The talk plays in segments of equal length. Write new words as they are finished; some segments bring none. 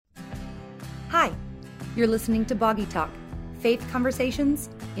You're listening to Boggy Talk, Faith Conversations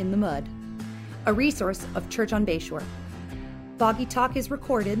in the Mud, a resource of Church on Bayshore. Boggy Talk is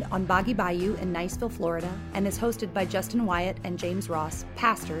recorded on Boggy Bayou in Niceville, Florida, and is hosted by Justin Wyatt and James Ross,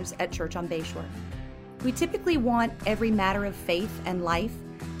 pastors at Church on Bayshore. We typically want every matter of faith and life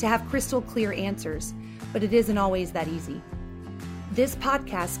to have crystal clear answers, but it isn't always that easy. This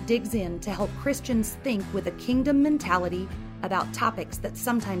podcast digs in to help Christians think with a kingdom mentality about topics that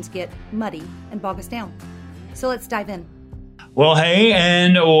sometimes get muddy and bog us down. So let's dive in. Well, hey,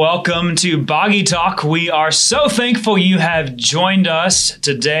 and welcome to Boggy Talk. We are so thankful you have joined us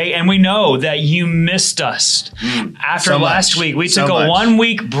today, and we know that you missed us. After last week, we took a 1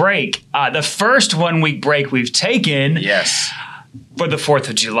 week break. The first 1 week break we've taken. Yes. For the 4th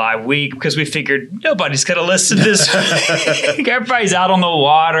of July week, because we figured nobody's going to listen to this week. Everybody's out on the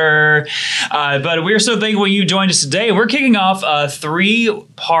water. But we're so thankful you joined us today. We're kicking off a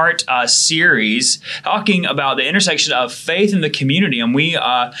 3-part series talking about the intersection of faith and the community. And we,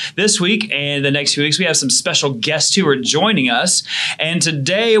 this week and the next few weeks, we have some special guests who are joining us. And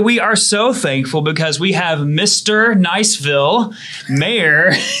today we are so thankful because we have Mr. Niceville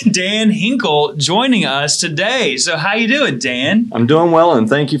Mayor Dan Hinkle joining us today. So how you doing, Dan? I'm doing well, and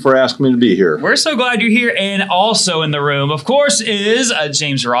thank you for asking me to be here. We're so glad you're here. And also in the room, of course, is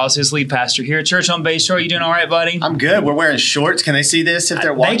James Ross, who's lead pastor here at Church on Bayshore. You doing all right, buddy? I'm good. We're wearing shorts. Can they see this if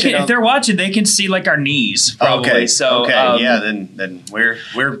they're watching? If they're watching, they can see like our knees, probably. Okay. So, yeah. Then we're.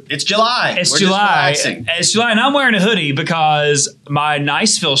 It's July. It's we're July. Just relaxing. It's July, and I'm wearing a hoodie because my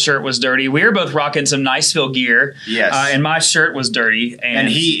Niceville shirt was dirty. We were both rocking someNiceville gear. Yes. And my shirt was dirty. And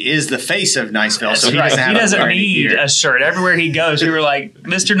he is the face of Niceville, so he right. doesn't have He doesn't need gear. a shirt. Everywhere he goes, we were like,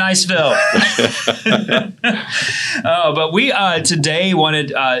 Mr. Niceville. But we today wanted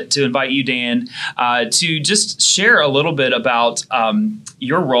to invite you, Dan, to just share a little bit about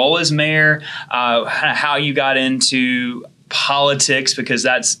your role as mayor, how you got into politics, because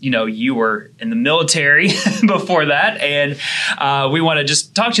that's, you were in the military before that. And we want to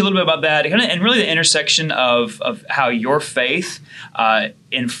just talk to you a little bit about that and really the intersection of how your faith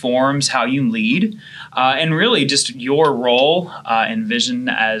informs how you lead. And really just your role and vision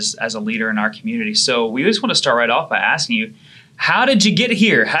as a leader in our community. So we just want to start right off by asking you, how did you get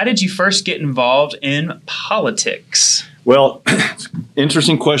here? How did you first get involved in politics? Well,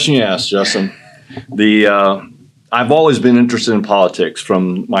 interesting question you asked, Justin. I've always been interested in politics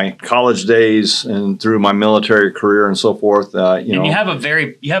from my college days and through my military career and so forth. And you have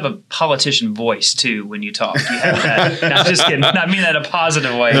a politician voice too when you talk. You have that. I'm just kidding. I mean that in a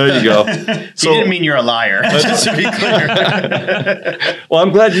positive way. There you go. So, he didn't mean you're a liar, just to be clear. Well,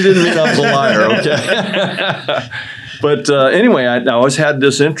 I'm glad you didn't mean I was a liar. Okay. But anyway, I always had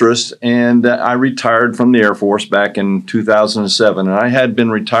this interest, and I retired from the Air Force back in 2007, and I had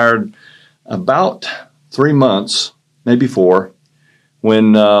been retired about 3 months, maybe 4,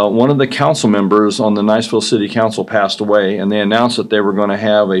 when one of the council members on the Niceville City Council passed away, and they announced that they were going to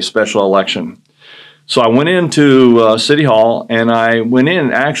have a special election. So I went into City Hall, and I went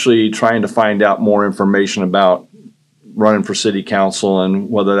in actually trying to find out more information about running for city council and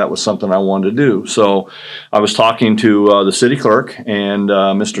whether that was something I wanted to do. So I was talking to the city clerk and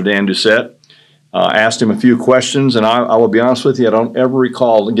Mr. Dan Doucette, asked him a few questions, and I will be honest with you, I don't ever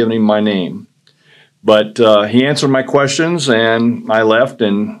recall giving him my name. But he answered my questions, and I left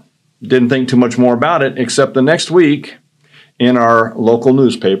and didn't think too much more about it, except the next week in our local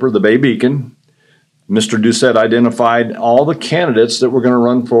newspaper, the Bay Beacon, Mr. Doucette identified all the candidates that were going to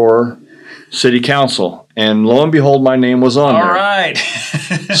run for city council. And lo and behold, my name was on there. All right.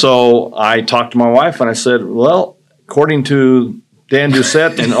 So I talked to my wife, and I said, well, according to Dan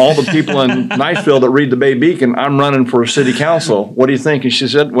Doucette and all the people in Niceville that read the Bay Beacon, I'm running for city council. What do you think? And she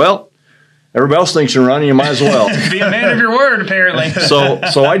said, well, everybody else thinks you're running, you might as well. Be a man of your word, apparently.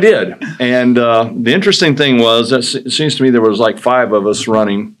 So I did. And the interesting thing was, it seems to me there was like 5 of us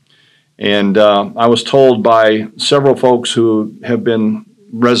running. And I was told by several folks who have been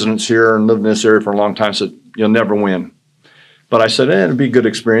residents here and lived in this area for a long time, said, you'll never win. But I said, it'd be a good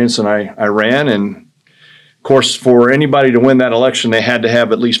experience. And I ran. And of course, for anybody to win that election, they had to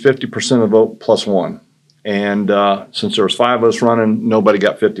have at least 50% of the vote plus 1. And since there was 5 of us running, nobody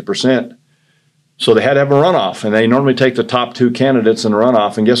got 50%. So they had to have a runoff, and they normally take the top 2 candidates in the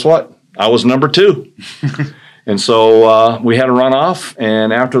runoff. And guess what? I was number 2. And so we had a runoff,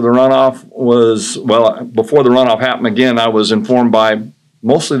 and after the runoff before the runoff happened again, I was informed by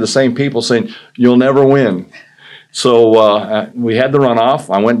mostly the same people saying, you'll never win. So we had the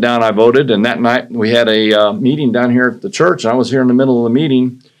runoff. I went down, I voted, and that night we had a meeting down here at the church, and I was here in the middle of the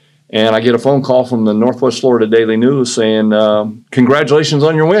meeting, and I get a phone call from the Northwest Florida Daily News saying, congratulations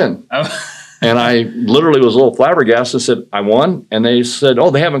on your win. Oh. And I literally was a little flabbergasted. I said, I won. And they said, oh,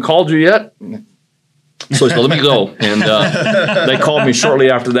 they haven't called you yet? So I said, let me go. And they called me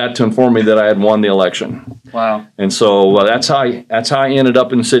shortly after that to inform me that I had won the election. Wow. And so that's how I ended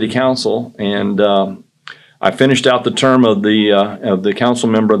up in city council. And I finished out the term of the council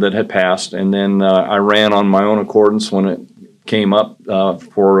member that had passed. And then I ran on my own accordance when it came up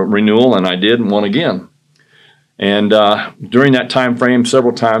for renewal, and I did and won again. And during that time frame,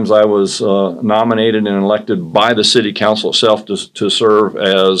 several times I was nominated and elected by the city council itself to serve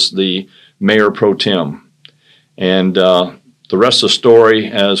as the mayor pro tem. And the rest of the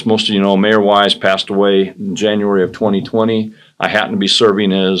story, as most of you know, Mayor Wise passed away in January of 2020. I happened to be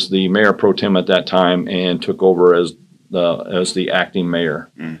serving as the mayor pro tem at that time and took over as the acting mayor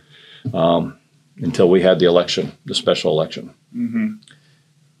until we had the election, the special election. Mm-hmm.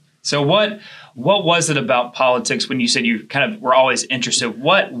 So what was it about politics when you said you kind of were always interested?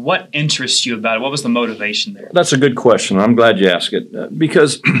 What interests you about it? What was the motivation there? That's a good question. I'm glad you asked it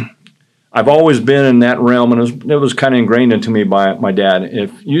because I've always been in that realm, and it was kind of ingrained into me by my dad.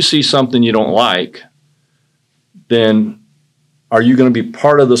 If you see something you don't like, then are you going to be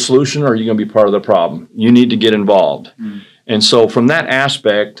part of the solution or are you going to be part of the problem? You need to get involved. Mm. And so from that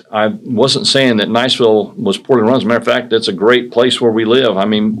aspect, I wasn't saying that Niceville was poorly run. As a matter of fact, it's a great place where we live. I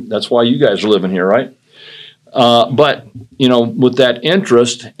mean, that's why you guys are living here, right? But, you know, with that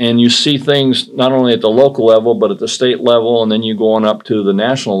interest, and you see things not only at the local level, but at the state level, and then you go on up to the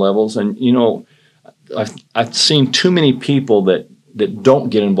national levels. And, you know, I've seen too many people that don't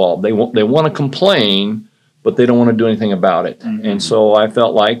get involved. They want to complain, but they don't want to do anything about it. Mm-hmm. And so I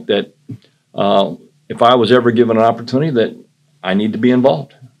felt like that if I was ever given an opportunity, that I need to be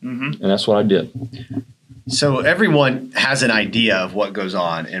involved. Mm-hmm. And that's what I did. So everyone has an idea of what goes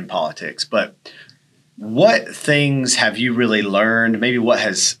on in politics, but what things have you really learned? Maybe what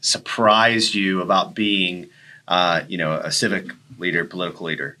has surprised you about being, a civic leader, political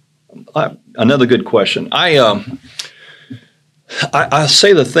leader? Another good question. I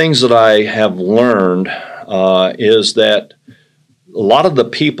say the things that I have learned is that a lot of the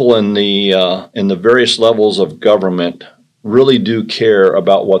people in the various levels of government really do care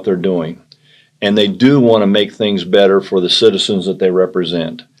about what they're doing, and they do want to make things better for the citizens that they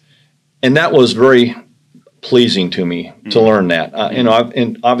represent. And that was very pleasing to me to learn that. And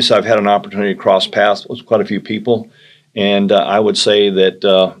obviously I've had an opportunity to cross paths with quite a few people, and I would say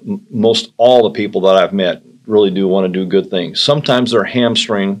that most all the people that I've met really do want to do good things. Sometimes they're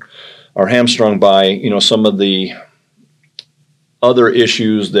hamstrung by some of the other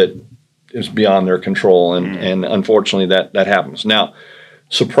issues that is beyond their control, and unfortunately that happens. Now,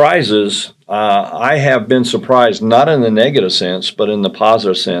 surprises, I have been surprised, not in the negative sense, but in the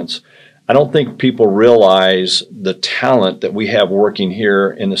positive sense. I don't think people realize the talent that we have working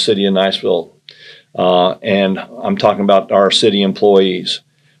here in the city of Niceville, and I'm talking about our city employees.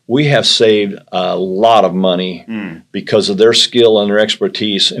 We have saved a lot of money because of their skill and their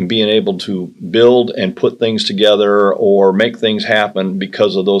expertise and being able to build and put things together or make things happen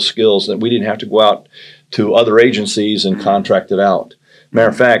because of those skills, that we didn't have to go out to other agencies and contract it out. Matter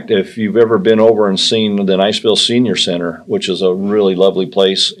of fact, if you've ever been over and seen the Niceville Senior Center, which is a really lovely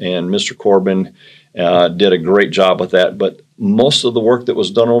place, and Mr. Corbin did a great job with that, but most of the work that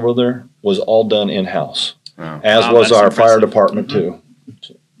was done over there was all done in-house, as was our fire department too.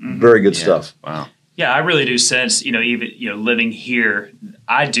 Very good stuff. Wow. Yeah, I really do sense, even living here,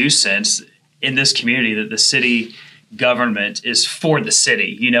 I do sense in this community that the city government is for the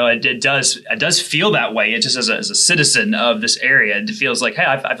city. It does feel that way. It just as a citizen of this area, it feels like, hey,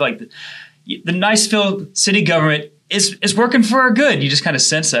 I feel like the Niceville city government is working for our good. You just kind of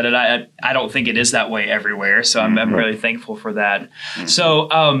sense that, and I don't think it is that way everywhere. So I'm really thankful for that. Mm-hmm.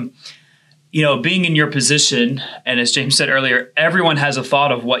 So. Being in your position, and as James said earlier, everyone has a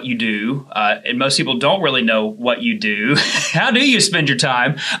thought of what you do, and most people don't really know what you do. How do you spend your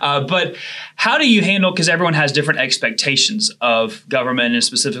time? But how do you handle, because everyone has different expectations of government and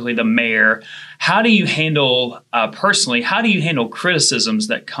specifically the mayor, how do you handle, personally, how do you handle criticisms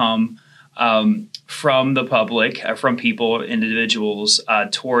that come from the public, from people, individuals,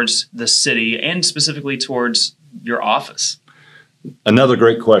 towards the city and specifically towards your office? Another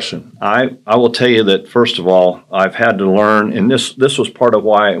great question. I will tell you that, first of all, I've had to learn, and this was part of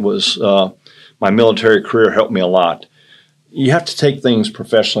why it was my military career helped me a lot. You have to take things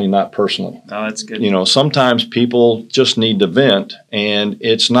professionally, not personally. Oh, that's good. Sometimes people just need to vent, and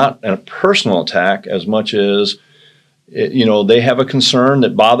it's not a personal attack as much as, they have a concern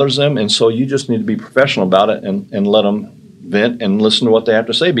that bothers them, and so you just need to be professional about it and let them vent and listen to what they have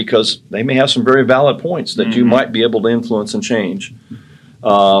to say, because they may have some very valid points that you might be able to influence and change.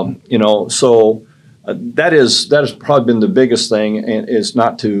 So that has probably been the biggest thing, and is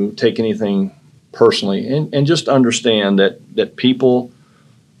not to take anything personally, and just understand that people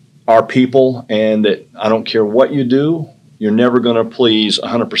are people, and that I don't care what you do, you're never going to please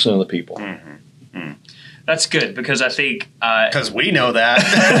 100% of the people. Mm-hmm. That's good, because I think because we know that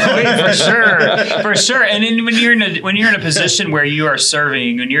for sure. And then when you're in a position where you are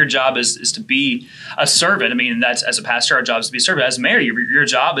serving, and your job is to be a servant. I mean, that's, as a pastor, our job is to be a servant. As mayor, your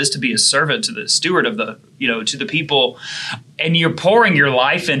job is to be a servant to the steward of the to the people, and you're pouring your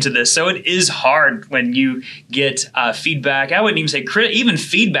life into this. So it is hard when you get feedback. I wouldn't even say even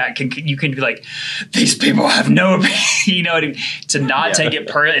feedback you can be like, these people have no opinion, to not take it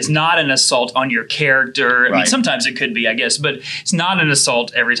personally. It's not an assault on your character. I mean, sometimes it could be, I guess, but it's not an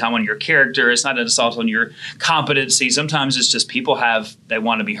assault every time on your character. It's not an assault on your competency. Sometimes it's just people they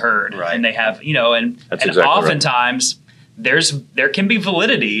want to be heard, and they have, and exactly oftentimes there can be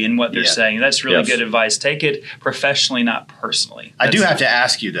validity in what they're saying. That's really good advice. Take it professionally, not personally. I do have to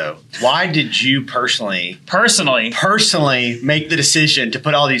ask you though, why did you personally make the decision to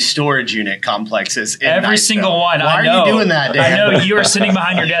put all these storage unit complexes in every single one? Why are you doing that, Dan? I know you are sitting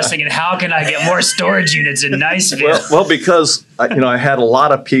behind your desk thinking, how can I get more storage units in Niceville? Well, because I had a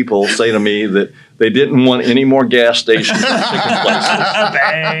lot of people say to me that they didn't want any more gas stations and chicken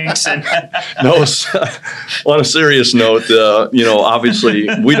places. Thanks. No, on a serious note, obviously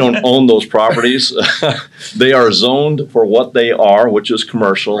we don't own those properties. They are zoned for what they are, which is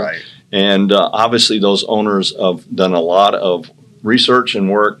commercial. Right. And obviously those owners have done a lot of research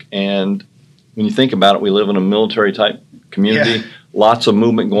and work. And when you think about it, we live in a military type community. Yeah. Lots of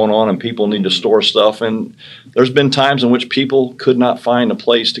movement going on, and people need to store stuff. And there's been times in which people could not find a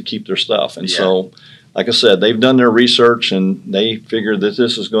place to keep their stuff. And so, like I said, they've done their research, and they figured that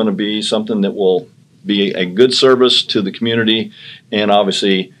this is going to be something that will be a good service to the community, and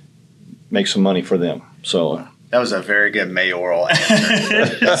obviously make some money for them. So that was a very good mayoral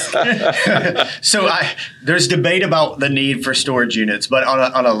answer. So there's debate about the need for storage units, but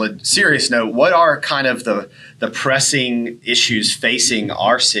on a serious note, what are kind of the pressing issues facing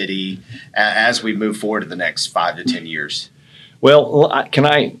our city as we move forward in the next 5 to 10 years? Well, can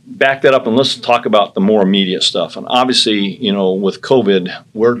I back that up, and let's talk about the more immediate stuff. And obviously, with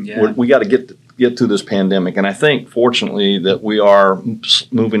COVID, we got to get through this pandemic. And I think, fortunately, that we are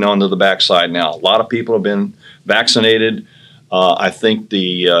moving on to the backside now. A lot of people have been vaccinated. I think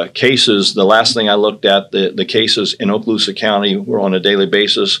the cases, the last thing I looked at, the cases in Okaloosa County were on a daily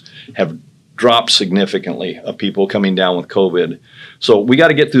basis have dropped significantly of people coming down with COVID. So we got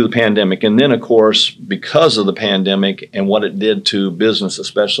to get through the pandemic. And then, of course, because of the pandemic and what it did to business,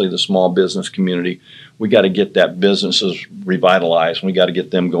 especially the small business community, we got to get that businesses revitalized. We got to get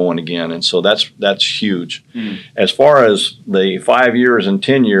them going again. And so that's huge. Mm. As far as the 5 years and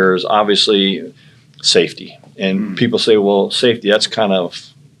 10 years, obviously safety. And people say, well, safety, that's kind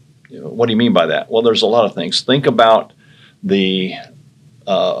of, what do you mean by that? Well, there's a lot of things. Think about the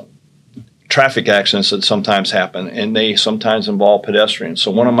traffic accidents that sometimes happen, and they sometimes involve pedestrians.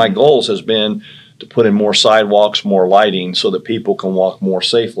 So one of my goals has been to put in more sidewalks, more lighting, so that people can walk more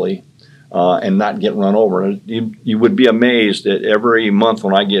safely and not get run over. You would be amazed that every month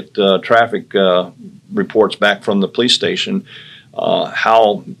when I get traffic reports back from the police station,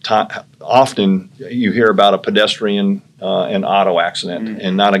 how often you hear about a pedestrian and auto accident,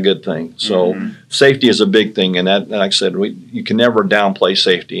 and not a good thing. So safety is a big thing, and that, like I said, you can never downplay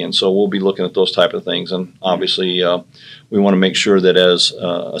safety, and so we'll be looking at those type of things. And obviously, we want to make sure that as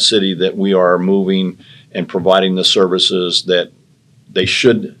a city that we are moving and providing the services that they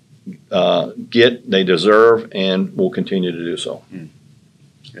should they deserve, and will continue to do so.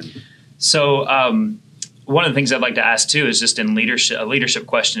 So, one of the things I'd like to ask too is just in leadership, a leadership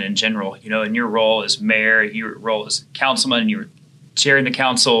question in general. In your role as mayor, your role as councilman, you're chairing the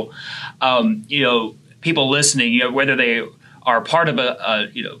council. People listening, whether they are part of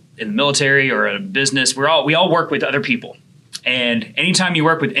in the military or a business, we all work with other people. And anytime you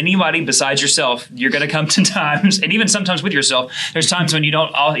work with anybody besides yourself, you're going to come to times, and even sometimes with yourself, there's times when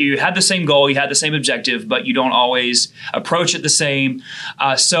you had the same goal, you had the same objective, but you don't always approach it the same.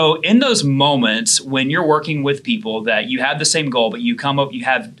 So in those moments when you're working with people that you have the same goal, but you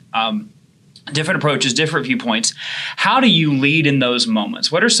have different approaches, different viewpoints, how do you lead in those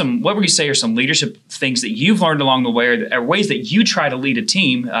moments? What would you say are some leadership things that you've learned along the way, or ways that you try to lead a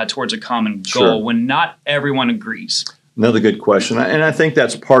team towards a common goal when not everyone agrees? Another good question, and I think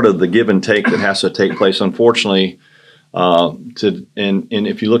that's part of the give and take that has to take place. Unfortunately, and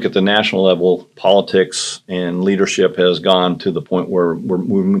if you look at the national level, politics and leadership has gone to the point where we're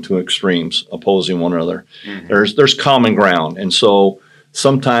moving to extremes, opposing one another. There's common ground, and so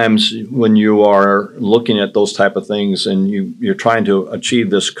sometimes when you are looking at those type of things and you're trying to achieve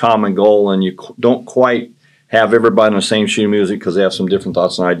this common goal and you don't quite have everybody on the same sheet of music because they have some different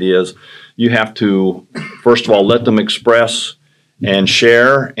thoughts and ideas, you have to, first of all, let them express and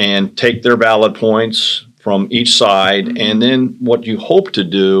share and take their valid points from each side. And then what you hope to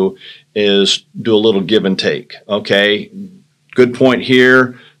do is do a little give and take. Okay, good point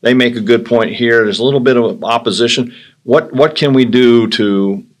here. They make a good point here. There's a little bit of opposition. What can we do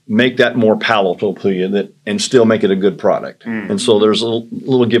to make that more palatable to you and still make it a good product? And so there's a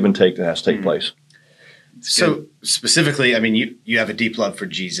little give and take that has to take place. So specifically, I mean, you have a deep love for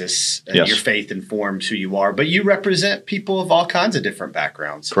Jesus, and Yes. your faith informs who you are, but you represent people of all kinds of different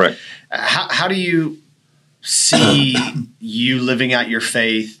backgrounds. Correct. How do you see you living out your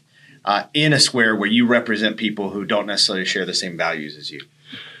faith in a square where you represent people who don't necessarily share the same values as you?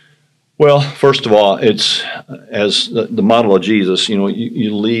 Well, first of all, it's as the model of Jesus, you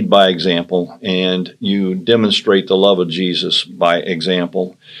lead by example and you demonstrate the love of Jesus by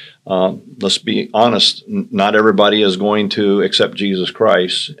example. Let's be honest, not everybody is going to accept Jesus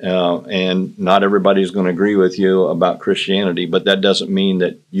Christ, and not everybody is going to agree with you about Christianity, but that doesn't mean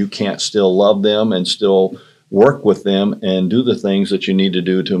that you can't still love them and still work with them and do the things that you need to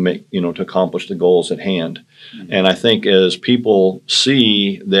do to make, to accomplish the goals at hand. Mm-hmm. And I think as people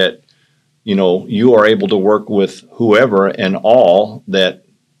see that, you are able to work with whoever and all, that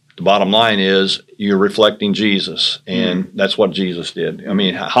the bottom line is you're reflecting Jesus, and that's what Jesus did. I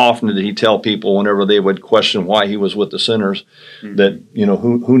mean, how often did he tell people whenever they would question why he was with the sinners that,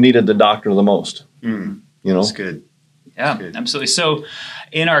 who needed the doctor the most? That's good. Yeah, Good. absolutely. So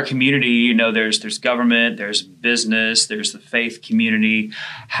in our community, there's government, there's business, there's the faith community.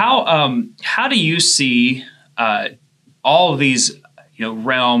 How do you see all of these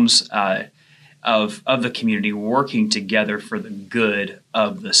realms of the community working together for the good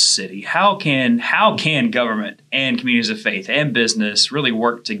of the city? How can government and communities of faith and business really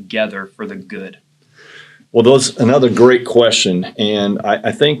work together for the good? Well, that's another great question, and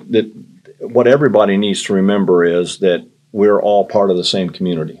I think that what everybody needs to remember is that we're all part of the same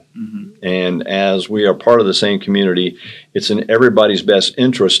community. Mm-hmm. And as we are part of the same community, it's in everybody's best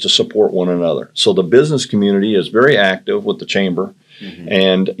interest to support one another. So the business community is very active with the chamber. Mm-hmm.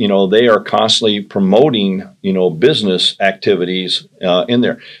 And, they are constantly promoting, business activities in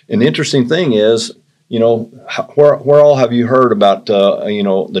there. And the interesting thing is, where all have you heard about,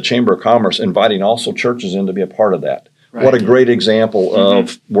 the Chamber of Commerce inviting also churches in to be a part of that? Right. What a great example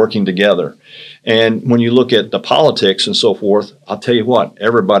of working together. And when you look at the politics and so forth, I'll tell you what,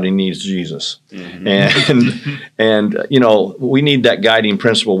 everybody needs Jesus. Mm-hmm. And we need that guiding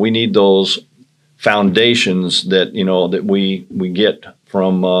principle. We need those foundations that, that we get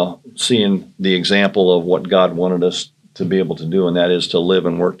from seeing the example of what God wanted us to be able to do, and that is to live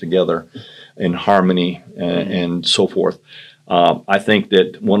and work together in harmony and so forth. I think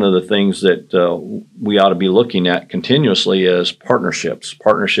that one of the things that we ought to be looking at continuously is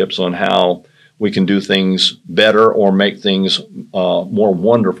partnerships on how we can do things better or make things more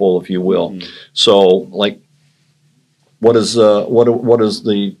wonderful, if you will. Mm-hmm. So, like, what does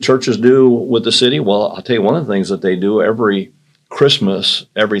the churches do with the city? Well, I'll tell you one of the things that they do every Christmas,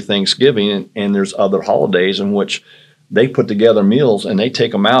 every Thanksgiving, and there's other holidays in which they put together meals and they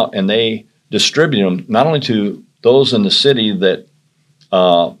take them out and they distribute them not only to those in the city that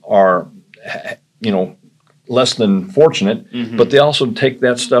are, less than fortunate, but they also take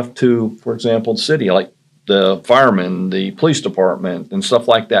that stuff to, for example, the city, like the firemen, the police department, and stuff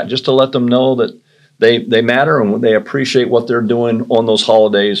like that, just to let them know that they matter and they appreciate what they're doing on those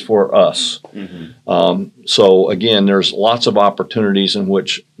holidays for us. Mm-hmm. So again, there's lots of opportunities in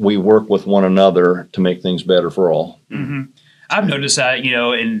which we work with one another to make things better for all. Mm-hmm. I've noticed that,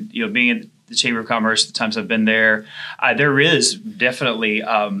 being in the Chamber of Commerce, the times I've been there, there is definitely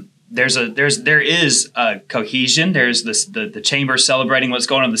there is a cohesion. There's the chamber celebrating what's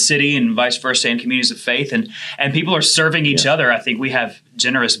going on in the city and vice versa, and communities of faith, and people are serving each other. I think we have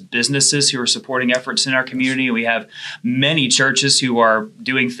generous businesses who are supporting efforts in our community. We have many churches who are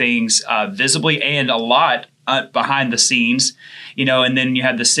doing things visibly and a lot behind the scenes, and then you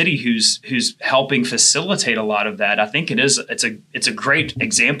have the city who's helping facilitate a lot of that. I think it's a great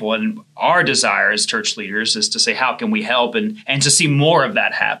example, and our desire as church leaders is to say, how can we help and to see more of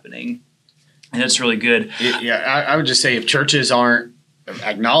that happening, and it's really good. Yeah, I would just say if churches aren't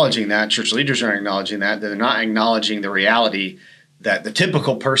acknowledging that, church leaders aren't acknowledging that, they're not acknowledging the reality that the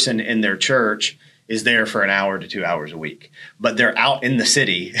typical person in their church is there for an hour to 2 hours a week, but they're out in the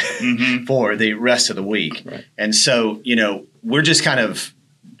city for the rest of the week. Right. And so, we're just kind of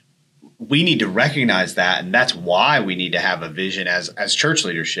we need to recognize that, and that's why we need to have a vision as church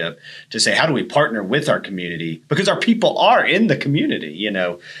leadership to say, how do we partner with our community? Because our people are in the community, in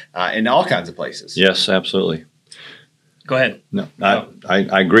all kinds of places. Yes, absolutely. Go ahead. No,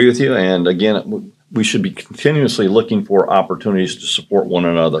 I agree with you. And again, we should be continuously looking for opportunities to support one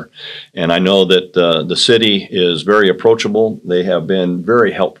another. And I know that the city is very approachable. They have been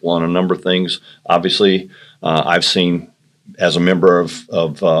very helpful on a number of things. Obviously, I've seen as a member of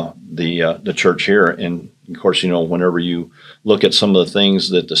the church here, and of course, whenever you look at some of the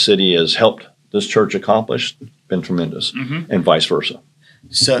things that the city has helped this church accomplish, been tremendous, and vice versa.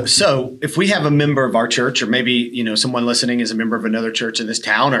 So if we have a member of our church, or maybe someone listening is a member of another church in this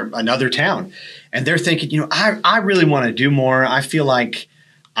town or another town, and they're thinking, I really want to do more. I feel like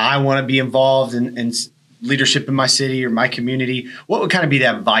I want to be involved in leadership in my city or my community. What would kind of be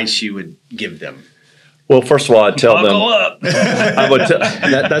the advice you would give them? Well, first of all, I'd tell them. Up. I would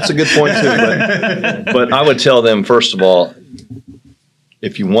that's a good point too. But I would tell them, first of all,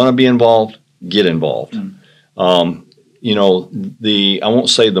 if you want to be involved, get involved. I won't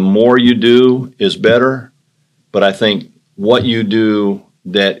say the more you do is better, but I think what you do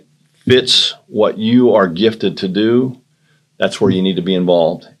that fits what you are gifted to do, that's where you need to be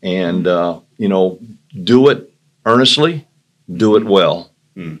involved. And do it earnestly, do it well.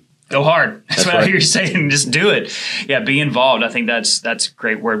 Go hard. That's what right. I hear you saying. Just do it. Yeah, be involved. I think that's a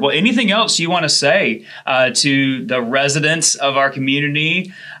great word. Well, anything else you want to say to the residents of our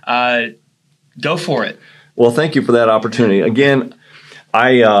community? Go for it. Well, thank you for that opportunity. Again,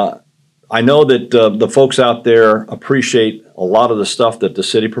 I know that the folks out there appreciate a lot of the stuff that the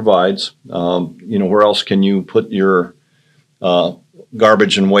city provides. Where else can you put your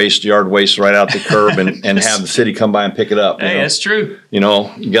garbage and yard waste right out the curb and have the city come by and pick it up? Hey, that's true. You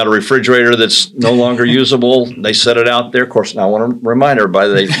got a refrigerator that's no longer usable. They set it out there. Of course, now I want to remind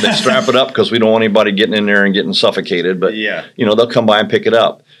everybody they strap it up because we don't want anybody getting in there and getting suffocated. But, they'll come by and pick it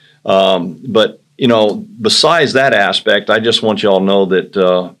up. But besides that aspect, I just want you all to know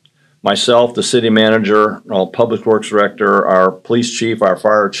that myself, the city manager, our public works director, our police chief, our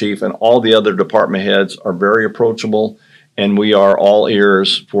fire chief, and all the other department heads are very approachable. And we are all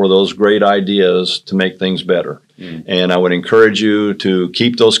ears for those great ideas to make things better. And I would encourage you to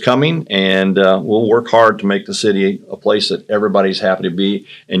keep those coming, and we'll work hard to make the city a place that everybody's happy to be.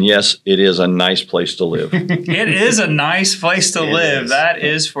 And yes, it is a nice place to live. It is a nice place to live. That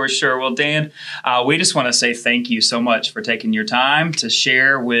is for sure. Well, Dan, we just want to say thank you so much for taking your time to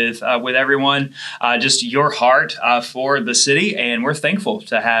share with everyone just your heart for the city. And we're thankful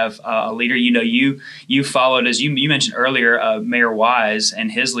to have a leader. You followed, as you mentioned earlier, Mayor Wise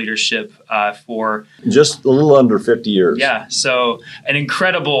and his leadership for just a little under 50 years. Yeah, so an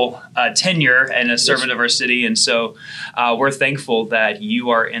incredible tenure and a servant of our city. And so we're thankful that you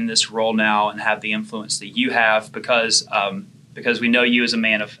are in this role now and have the influence that you have because we know you as a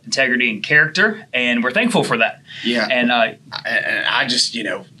man of integrity and character, and we're thankful for that. Yeah. And I just,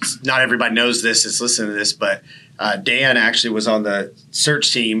 not everybody knows this, is listening to this, but Dan actually was on the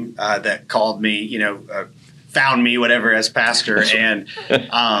search team that called me, found me, whatever, as pastor. And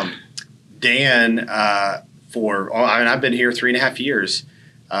Dan, I've been here 3.5 years.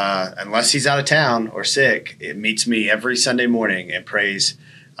 Unless he's out of town or sick, it meets me every Sunday morning and prays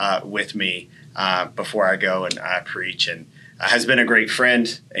with me before I go and I preach, and has been a great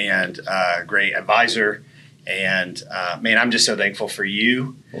friend and a great advisor. And man, I'm just so thankful for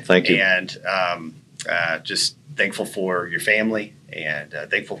you. Well, thank you. And just thankful for your family, and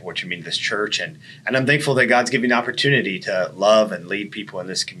thankful for what you mean to this church. And I'm thankful that God's given you an opportunity to love and lead people in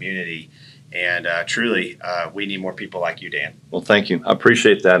this community. And truly, we need more people like you, Dan. Well, thank you. I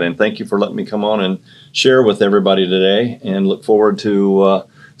appreciate that. And thank you for letting me come on and share with everybody today, and look forward to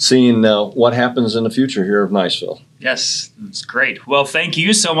seeing what happens in the future here of Niceville. Yes, it's great. Well, thank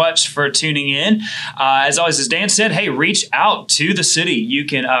you so much for tuning in. As always, as Dan said, hey, reach out to the city. You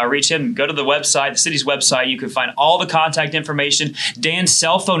can reach him, go to the website, the city's website. You can find all the contact information. Dan's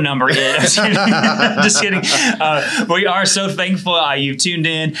cell phone number is. Just kidding. We are so thankful you've tuned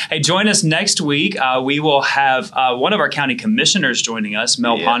in. Hey, join us next week. We will have one of our county commissioners joining us,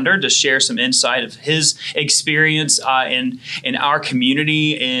 Mel Ponder, to share some insight of his experience in our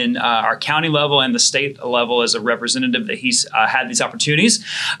community, in our county level and the state level as a representative representative that he's had these opportunities.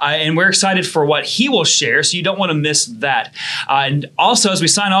 And we're excited for what he will share, so you don't want to miss that. And also, as we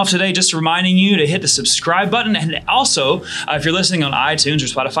sign off today, just reminding you to hit the subscribe button. And also, if you're listening on iTunes or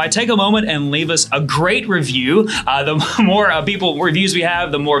Spotify, take a moment and leave us a great review. The more reviews we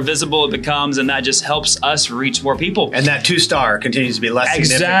have, the more visible it becomes, and that just helps us reach more people. And that 2-star continues to be less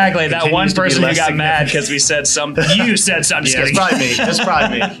significant. Exactly. That one person who got mad because we said something. You said something. Yeah, it's probably me. It's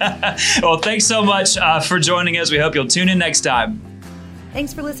probably me. Well, thanks so much for joining us. We hope you'll tune in next time.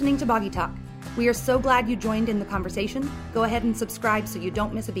 Thanks for listening to Boggy Talk. We are so glad you joined in the conversation. Go ahead and subscribe so you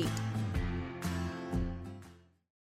don't miss a beat.